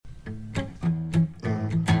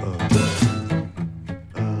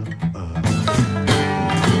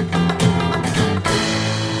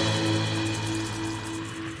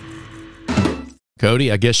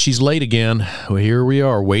Cody, I guess she's late again. Well, here we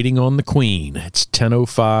are, waiting on the queen. It's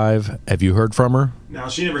 10:05. Have you heard from her? No,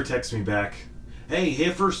 she never texts me back. Hey,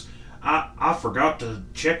 Heifers, I forgot to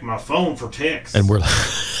check my phone for texts. And we're like...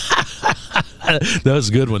 That was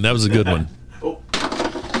a good one. That was a good one.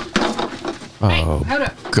 Hey, hold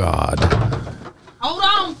up. God. Hold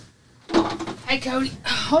on. Hey, Cody.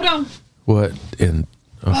 Hold on. What in...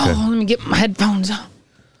 Okay. Oh, let me get my headphones on.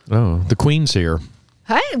 Oh, the queen's here.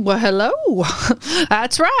 Hey, well, hello.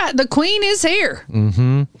 That's right. The queen is here.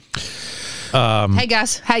 Mm-hmm. Hey,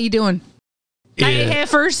 guys. How you doing? Hey,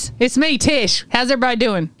 Heifers. It's me, Tish. How's everybody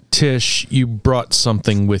doing? Tish, you brought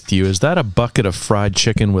something with you. Is that a bucket of fried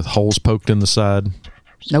chicken with holes poked in the side?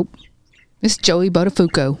 Nope. It's Joey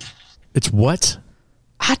Buttafuoco. It's what?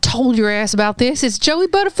 I told your ass about this. It's Joey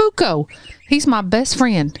Buttafuoco. He's my best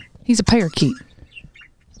friend. He's a parakeet.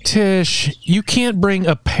 Tish, you can't bring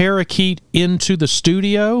a parakeet into the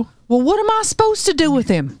studio? Well, what am I supposed to do with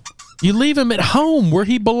him? You leave him at home where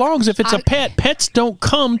he belongs. If it's a pet, pets don't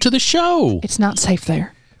come to the show. It's not safe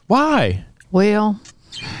there. Why? Well,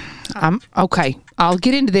 okay. I'll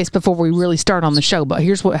get into this before we really start on the show, but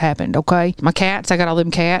here's what happened, okay? My cats, I got all them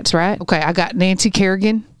cats, right? Okay, I got Nancy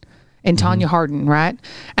Kerrigan and Tanya Harding, right?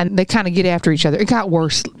 And they kind of get after each other. It got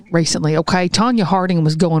worse recently, okay? Tanya Harding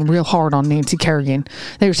was going real hard on Nancy Kerrigan.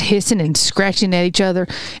 They was hissing and scratching at each other,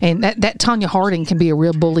 and that Tanya Harding can be a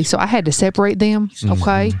real bully, so I had to separate them,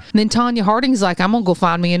 okay? And then Tanya Harding's like, I'm going to go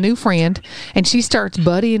find me a new friend, and she starts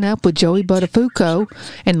buddying up with Joey Buttafuoco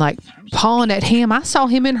and, like, pawing at him. I saw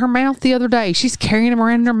him in her mouth the other day. She's carrying him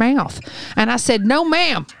around in her mouth. And I said, no,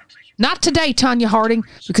 ma'am. Not today, Tanya Harding,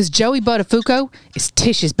 because Joey Buttafuoco is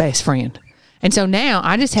Tish's best friend. And so now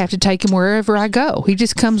I just have to take him wherever I go. He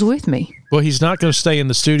just comes with me. Well, he's not going to stay in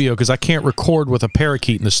the studio because I can't record with a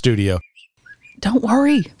parakeet in the studio. Don't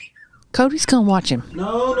worry. Cody's going to watch him.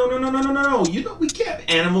 No. You know we can't have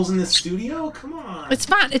animals in the studio. Come on. It's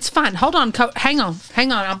fine. It's fine. Hold on. Hang on.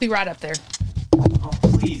 I'll be right up there. Oh,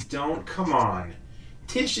 please don't. Come on.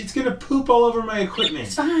 Tish, it's going to poop all over my equipment.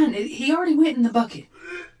 It's fine. He already went in the bucket.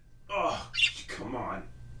 Oh, come on.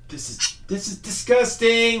 This is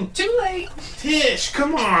disgusting. Too late. Tish,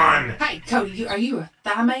 come on. Hey, Cody, are you a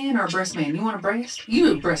thigh man or a breast man? You want a breast?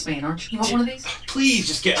 You a breast man, aren't you? You want one of these? Please,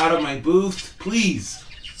 just get out of my booth. Please.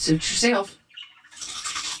 Suit yourself.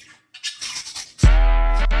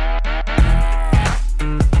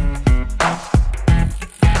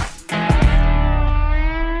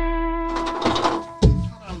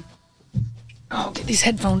 I'll get these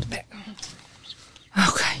headphones back.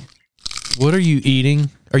 Okay. What are you eating?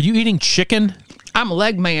 Are you eating chicken? I'm a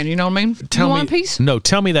leg man, you know what I mean? You want a piece? No,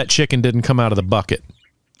 tell me that chicken didn't come out of the bucket.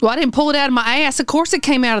 Well, I didn't pull it out of my ass. Of course it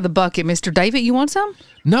came out of the bucket, Mr. David. You want some?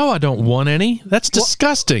 No, I don't want any. That's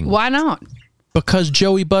disgusting. Why not? Because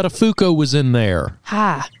Joey Buttafuoco was in there.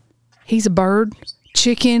 Hi. He's a bird.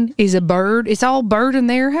 Chicken is a bird. It's all bird in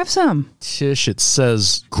there. Have some. Tish, it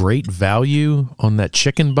says Great Value on that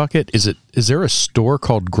chicken bucket. Is there a store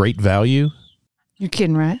called Great Value? You're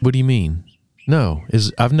kidding, right? What do you mean? No,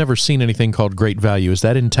 I've never seen anything called Great Value. Is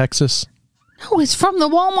that in Texas? No, it's from the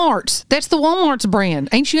Walmarts. That's the Walmart's brand.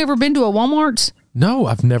 Ain't you ever been to a Walmart's? No,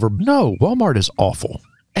 No, Walmart is awful.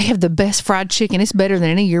 They have the best fried chicken. It's better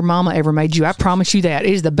than any your mama ever made you. I promise you that.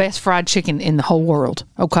 It is the best fried chicken in the whole world,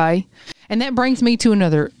 okay? And that brings me to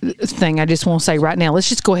another thing I just want to say right now. Let's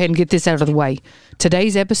just go ahead and get this out of the way.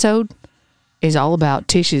 Today's episode is all about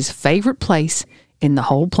Tish's favorite place in the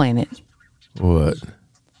whole planet. What?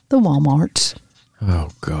 The Walmarts. Oh,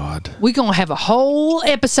 God. We're going to have a whole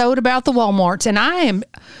episode about the Walmarts. And I am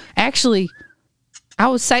actually, I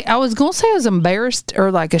was going to say I was embarrassed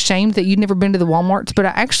or like ashamed that you'd never been to the Walmarts, but I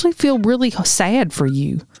actually feel really sad for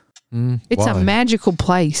you. It's why? a magical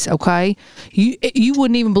place, okay? You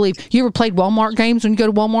wouldn't even believe. You ever played Walmart games when you go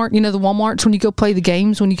to Walmart? You know the Walmarts when you go play the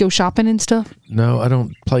games when you go shopping and stuff? No, I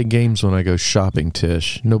don't play games when I go shopping,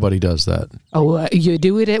 Tish. Nobody does that. Oh, you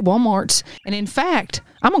do it at Walmart's. And in fact,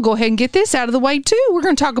 I'm going to go ahead and get this out of the way too. We're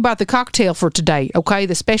going to talk about the cocktail for today, okay?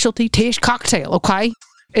 The specialty Tish cocktail, okay?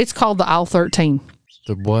 It's called the Aisle 13.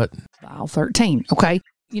 The what? The Aisle 13, okay?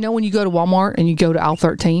 You know when you go to Walmart and you go to aisle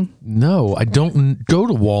 13? No, I don't go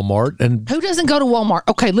to Walmart. And who doesn't go to Walmart?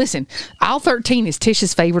 Okay, listen. Aisle 13 is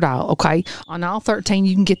Tish's favorite aisle, okay? On aisle 13,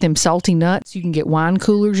 you can get them salty nuts. You can get wine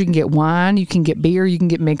coolers. You can get wine. You can get beer. You can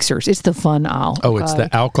get mixers. It's the fun aisle. Oh, okay? It's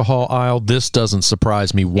the alcohol aisle? This doesn't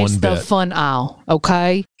surprise me one bit. It's the fun aisle,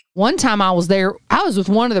 okay? One time I was there, I was with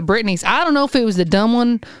one of the Britneys. I don't know if it was the dumb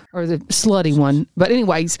one or the slutty one. But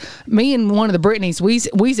anyways, me and one of the Britneys, we's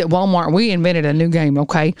at Walmart and we invented a new game,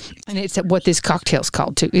 okay? And it's what this cocktail's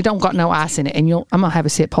called too. It don't got no ice in it. And I'm going to have a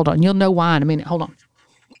sip. Hold on. You'll know why in a minute. Hold on.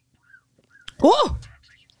 Whoa!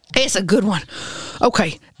 It's a good one.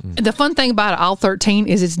 Okay. The fun thing about Aisle 13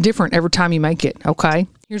 is it's different every time you make it, okay?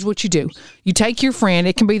 Here's what you do. You take your friend.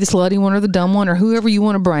 It can be the slutty one or the dumb one or whoever you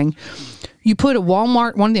want to bring. You put one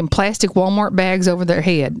of them plastic Walmart bags over their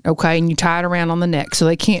head, okay? And you tie it around on the neck so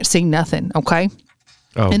they can't see nothing, okay?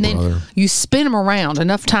 Oh, and then brother. you spin them around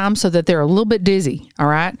enough time so that they're a little bit dizzy, all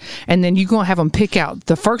right? And then you're going to have them pick out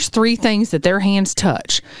the first 3 things that their hands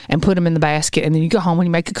touch and put them in the basket. And then you go home and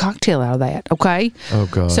you make a cocktail out of that, okay? Oh,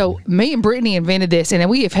 God. So me and Brittany invented this, and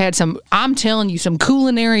we have had I'm telling you, some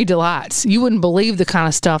culinary delights. You wouldn't believe the kind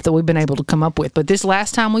of stuff that we've been able to come up with. But this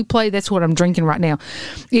last time we played, that's what I'm drinking right now.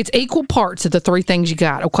 It's equal parts of the 3 things you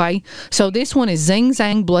got, okay? So this one is Zing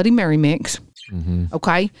Zang Bloody Mary Mix. Mm-hmm.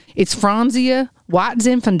 Okay, it's Franzia White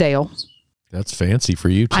Zinfandel. That's fancy for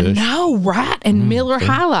you, Tish. I know, right? And Miller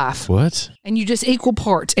High Life. What? And you just equal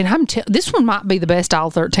parts. And this one might be the best Aisle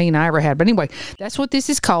 13 I ever had. But anyway, that's what this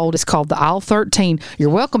is called. It's called the Aisle 13. You're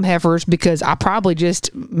welcome, heifers, because I probably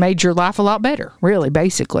just made your life a lot better, really,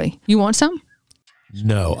 basically. You want some?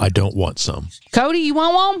 No, I don't want some. Cody, you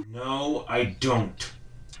want one? No, I don't.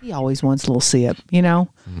 He always wants a little sip, you know?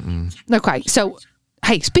 Mm-mm. Okay, so...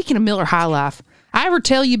 Hey, speaking of Miller High Life, I ever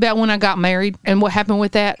tell you about when I got married and what happened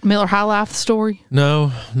with that Miller High Life story?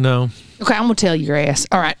 No. Okay, I'm gonna tell your ass.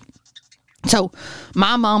 All right. So,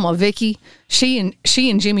 my mama Vicky, she and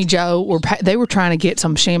Jimmy Joe were trying to get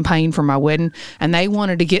some champagne for my wedding, and they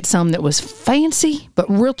wanted to get some that was fancy but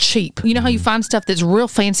real cheap. You know how you find stuff that's real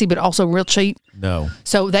fancy but also real cheap? No.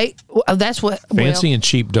 So that's what Fancy and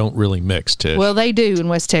cheap don't really mix, Tish. Well, they do in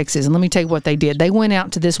West Texas, and let me tell you what they did. They went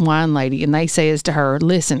out to this wine lady, and they says to her,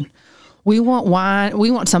 "Listen, we want wine. We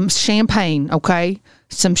want some champagne, okay?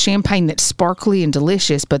 Some champagne that's sparkly and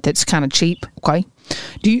delicious, but that's kind of cheap, okay?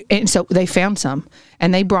 And so they found some,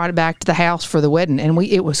 and they brought it back to the house for the wedding, and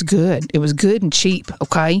it was good. It was good and cheap,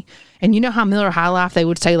 okay? And you know how Miller High Life, they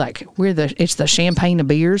would say like it's the champagne of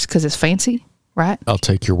beers because it's fancy, right? I'll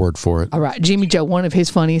take your word for it. All right, Jimmy Joe. One of his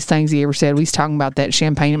funniest things he ever said. We was talking about that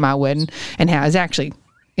champagne at my wedding and how it's actually.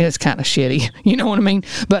 It's kind of shitty, you know what I mean?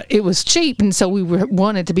 But it was cheap, and so we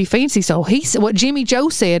wanted to be fancy. So what Jimmy Joe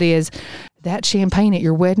said is that champagne at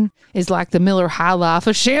your wedding is like the Miller High Life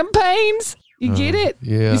of champagnes. You get it?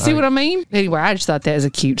 Yeah. You see what I mean? Anyway, I just thought that was a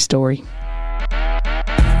cute story.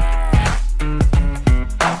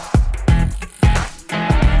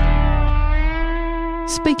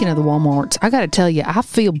 Speaking of the Walmarts, I got to tell you, I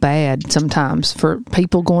feel bad sometimes for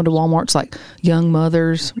people going to Walmarts, like young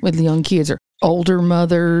mothers with young kids, or older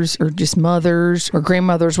mothers, or just mothers or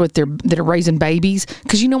grandmothers that are raising babies.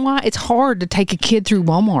 Because you know why? It's hard to take a kid through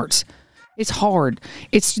Walmarts. It's hard.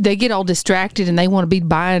 They get all distracted and they want to be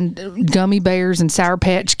buying gummy bears and Sour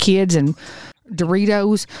Patch Kids and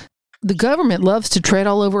Doritos. The government loves to tread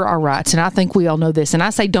all over our rights, and I think we all know this. And I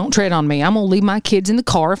say, don't tread on me. I'm going to leave my kids in the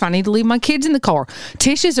car if I need to leave my kids in the car.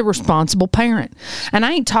 Tish is a responsible parent. And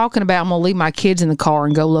I ain't talking about I'm going to leave my kids in the car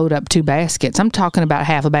and go load up 2 baskets. I'm talking about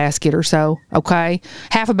half a basket or so, okay?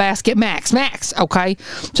 Half a basket max, okay?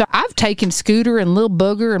 So I've taken Scooter and Lil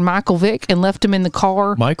Booger and Michael Vick and left them in the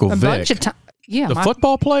car. Michael Vick? Bunch of times. Yeah. The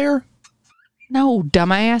football player? No,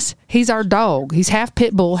 dumbass. He's our dog. He's half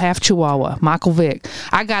pit bull, half chihuahua. Michael Vick.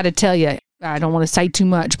 I got to tell you, I don't want to say too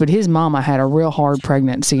much, but his mama had a real hard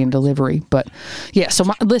pregnancy and delivery. But yeah, so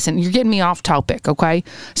listen, you're getting me off topic, okay?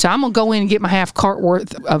 So I'm going to go in and get my half cart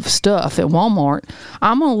worth of stuff at Walmart.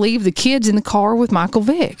 I'm going to leave the kids in the car with Michael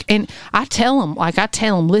Vick. And I tell them,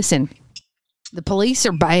 listen, the police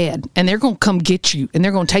are bad, and they're going to come get you, and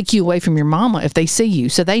they're going to take you away from your mama if they see you.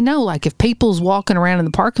 So they know, like, if people's walking around in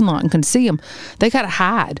the parking lot and can see them, they got to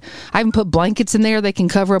hide. I even put blankets in there. They can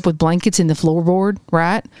cover up with blankets in the floorboard,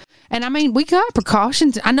 right? And, I mean, we got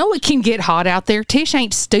precautions. I know it can get hot out there. Tish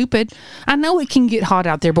ain't stupid. I know it can get hot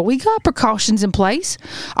out there, but we got precautions in place.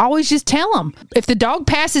 Always just tell them. If the dog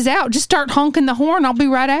passes out, just start honking the horn. I'll be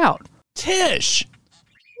right out. Tish!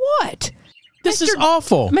 What? This is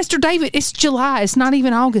awful. Mr. David, it's July. It's not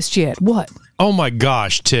even August yet. What? Oh, my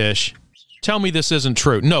gosh, Tish. Tell me this isn't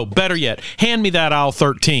true. No, better yet, hand me that aisle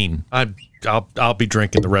 13. I'll be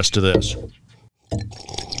drinking the rest of this.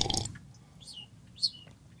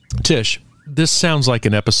 Tish, this sounds like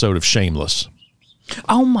an episode of Shameless.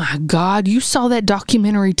 Oh, my God. You saw that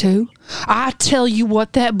documentary, too? I tell you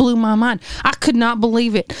what, that blew my mind. I could not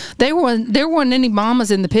believe it. There weren't any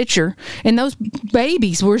mamas in the picture, and those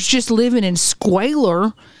babies were just living in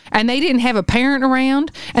squalor, and they didn't have a parent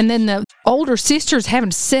around, and then the older sisters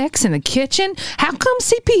having sex in the kitchen. How come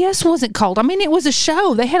CPS wasn't called? I mean, it was a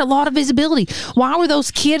show. They had a lot of visibility. Why were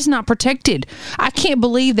those kids not protected? I can't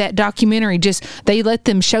believe that documentary they let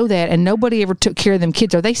them show that, and nobody ever took care of them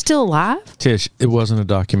kids. Are they still alive? Tish, it wasn't a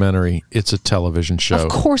documentary. It's a television show. Of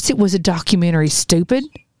course it was a documentary, stupid.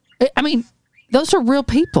 I mean, those are real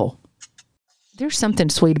people. There's something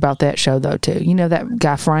sweet about that show, though, too. You know that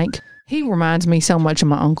guy, Frank? He reminds me so much of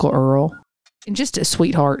my Uncle Earl. And just a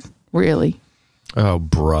sweetheart, really. Oh,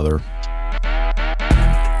 brother.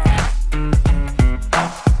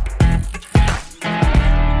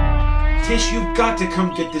 Tish, you've got to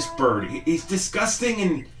come get this bird. He's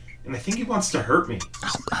disgusting and I think he wants to hurt me.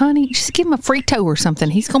 Oh, honey, just give him a Frito or something.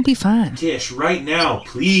 He's going to be fine. Tish, right now,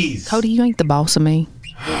 please. Cody, you ain't the boss of me.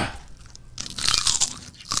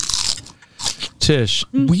 Tish,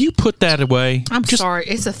 will you put that away? I'm sorry.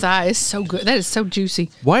 It's a thigh. It's so good. That is so juicy.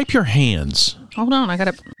 Wipe your hands. Hold on. I got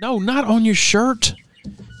to... No, not on your shirt.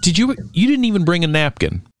 You didn't even bring a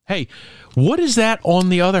napkin. Hey, what is that on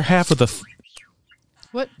the other half of the...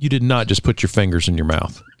 What? You did not just put your fingers in your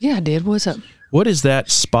mouth. Yeah, I did. What's up? What is that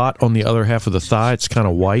spot on the other half of the thigh? It's kind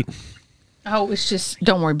of white. Oh, it's just...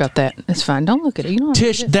 Don't worry about that. It's fine. Don't look at it. You know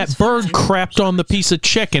Tish, that bird crapped on the piece of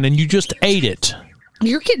chicken and you just ate it.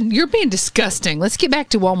 You're being disgusting. Let's get back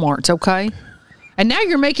to Walmart's, okay? And now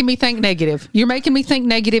you're making me think negative. You're making me think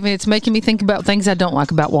negative, and it's making me think about things I don't like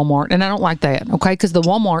about Walmart, and I don't like that, okay? Because the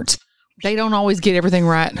Walmarts, they don't always get everything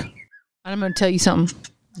right. I'm going to tell you something.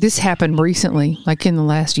 This happened recently, like in the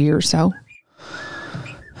last year or so.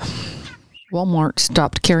 Walmart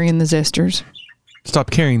stopped carrying the Zesters. Stop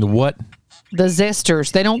carrying the what? The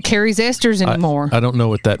Zesters. They don't carry Zesters anymore. I don't know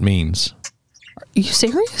what that means. Are you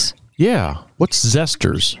serious? Yeah. What's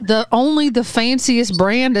Zesters? The fanciest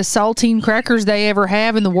brand of saltine crackers they ever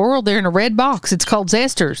have in the world. They're in a red box. It's called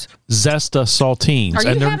Zesters. Zesta saltines.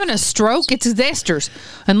 Are you having a stroke? It's Zesters.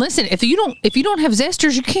 And listen, if you don't have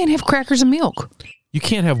Zesters, you can't have crackers and milk. You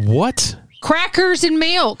can't have what? Crackers and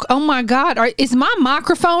milk. Oh my God. Is my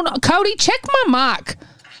microphone... Cody, check my mic.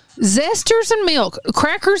 Zesters and milk.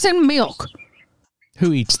 Crackers and milk.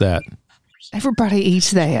 Who eats that? Everybody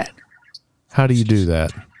eats that. How do you do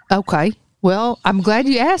that? Okay. Well, I'm glad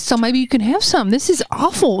you asked, so maybe you can have some. This is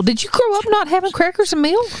awful. Did you grow up not having crackers and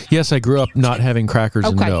milk? Yes, I grew up not having crackers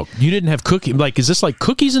and milk. You didn't have cookies? Like, is this like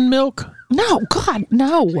cookies and milk? No, God,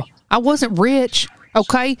 no. I wasn't rich.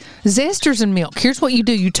 Okay? Zesters and milk. Here's what you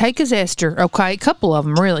do. You take a Zester, okay? A couple of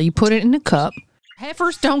them, really. You put it in a cup.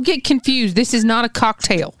 Heifers, don't get confused. This is not a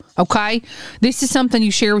cocktail, okay? This is something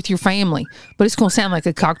you share with your family, but it's going to sound like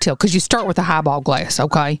a cocktail because you start with a highball glass,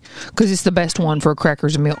 okay? Because it's the best one for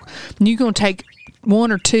crackers and milk. And you're going to take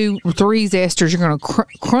 1 or 2 or 3 Zesters. You're going to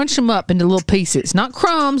crunch them up into little pieces. Not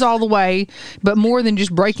crumbs all the way, but more than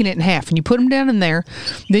just breaking it in half. And you put them down in there.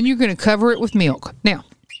 Then you're going to cover it with milk. Now,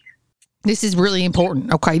 this is really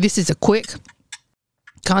important, okay? This is a quick...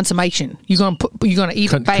 consummation. You're gonna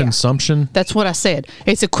eat it fast. Consumption? That's what I said.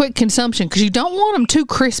 It's a quick consumption because you don't want them too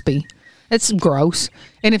crispy. It's gross.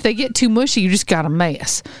 And if they get too mushy, you just got a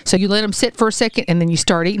mess. So you let them sit for a second and then you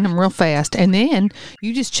start eating them real fast. And then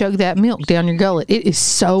you just chug that milk down your gullet. It is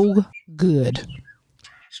so good.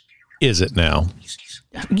 Is it now?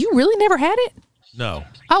 You really never had it? No.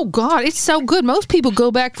 Oh, God. It's so good. Most people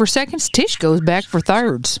go back for seconds. Tish goes back for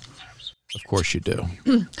thirds. Of course you do.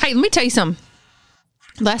 Hey, let me tell you something.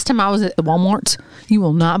 Last time I was at the Walmart's, you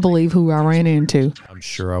will not believe who I ran into. I'm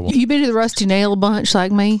sure I will. You been to the Rusty Nail a bunch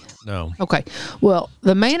like me? No. Okay. Well,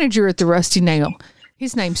 the manager at the Rusty Nail,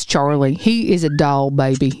 his name's Charlie. He is a doll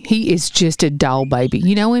baby. He is just a doll baby.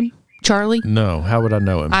 You know him, Charlie? No. How would I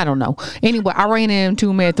know him? I don't know. Anyway, I ran into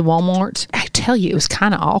him at the Walmart's. I tell you, it was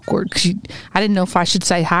kind of awkward because I didn't know if I should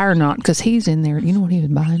say hi or not because he's in there. You know what he was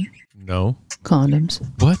buying? No. Condoms.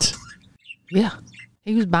 What? Yeah.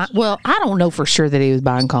 He was buying, well, I don't know for sure that he was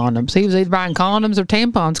buying condoms. He was either buying condoms or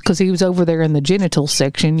tampons because he was over there in the genital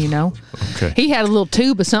section, you know. Okay. He had a little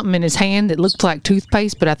tube of something in his hand that looked like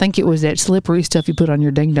toothpaste, but I think it was that slippery stuff you put on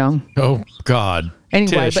your ding-dong. Oh, God.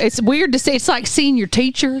 Anyway, Tish. but it's weird to see. It's like seeing your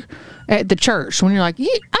teacher at the church when you're like,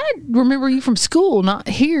 yeah, I remember you from school, not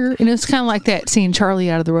here. And it's kind of like that, seeing Charlie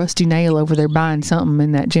out of the Rusty Nail over there buying something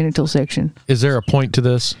in that genital section. Is there a point to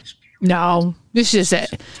this? No, this is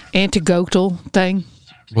that antigotal thing.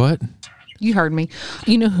 What? You heard me.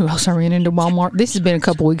 You know who else I ran into Walmart? This has been a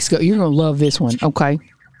couple weeks ago. You're going to love this one, okay?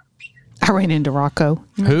 I ran into Rocco.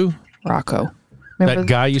 Who? Rocco. Remember that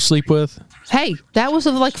guy you sleep with? Hey, that was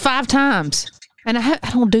like 5 times. And I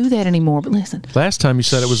don't do that anymore. But listen. Last time you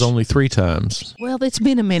said it was only 3 times. Well, it's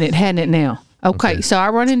been a minute, hadn't it now? Okay, so I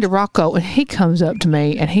run into Rocco, and he comes up to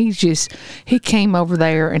me, and he came over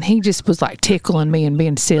there, and he just was like tickling me and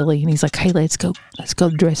being silly, and he's like, "Hey, let's go to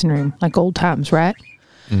the dressing room, like old times, right?"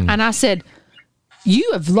 And I said, "You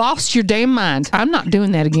have lost your damn mind. I'm not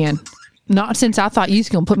doing that again. Not since I thought you was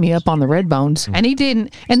gonna put me up on the red bones." And he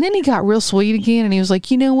didn't. And then he got real sweet again, and he was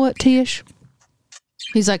like, "You know what, Tish?"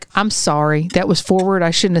 He's like, "I'm sorry. That was forward.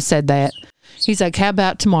 I shouldn't have said that." He's like, "How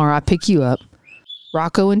about tomorrow I pick you up?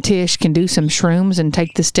 Rocco and Tish can do some shrooms and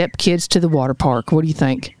take the step kids to the water park. What do you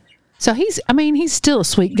think?" So he's still a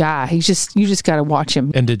sweet guy. You just got to watch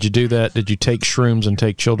him. And did you do that? Did you take shrooms and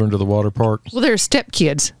take children to the water park? Well, they're step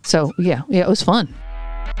kids. So yeah, it was fun.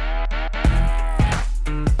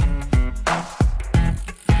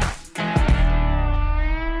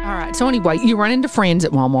 All right. So anyway, you run into friends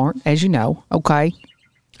at Walmart, as you know. Okay.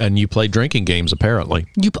 And you play drinking games, apparently.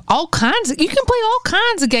 You can play all kinds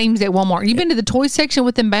of games at Walmart. You been to the toy section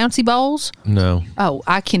with them bouncy balls? No. Oh,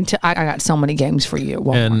 I can. I got so many games for you at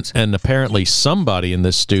Walmart. And apparently somebody in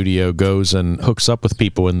this studio goes and hooks up with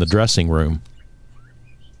people in the dressing room.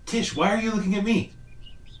 Tish, why are you looking at me?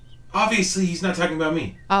 Obviously, he's not talking about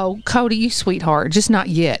me. Oh, Cody, you sweetheart. Just not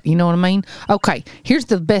yet. You know what I mean? Okay, here's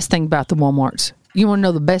the best thing about the Walmarts. You want to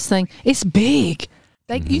know the best thing? It's big.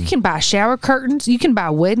 You can buy shower curtains. You can buy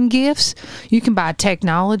wedding gifts. You can buy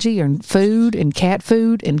technology and food and cat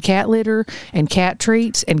litter and cat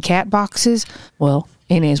treats and cat boxes. Well,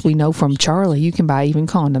 and as we know from Charlie, you can buy even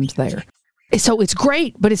condoms there. So it's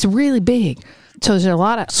great, but it's really big. So there's a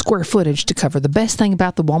lot of square footage to cover. The best thing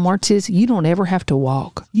about the Walmarts is you don't ever have to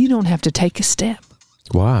walk. You don't have to take a step.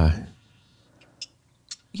 Why?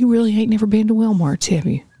 You really ain't never been to Walmarts, have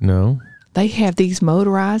you? No. They have these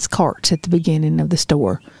motorized carts at the beginning of the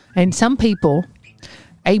store. And some people,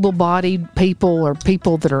 able-bodied people or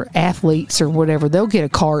people that are athletes or whatever, they'll get a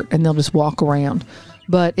cart and they'll just walk around.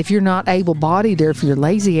 But if you're not able-bodied or if you're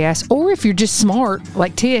lazy ass or if you're just smart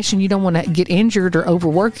like Tish and you don't want to get injured or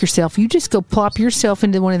overwork yourself, you just go plop yourself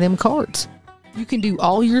into one of them carts. You can do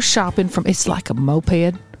all your shopping from, it's like a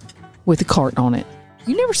moped with a cart on it.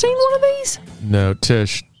 You never seen one of these? No,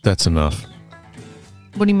 Tish, that's enough.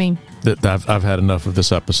 What do you mean? I've had enough of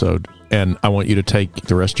this episode, and I want you to take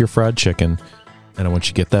the rest of your fried chicken, and I want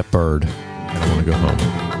you to get that bird, and I want to go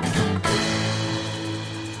home.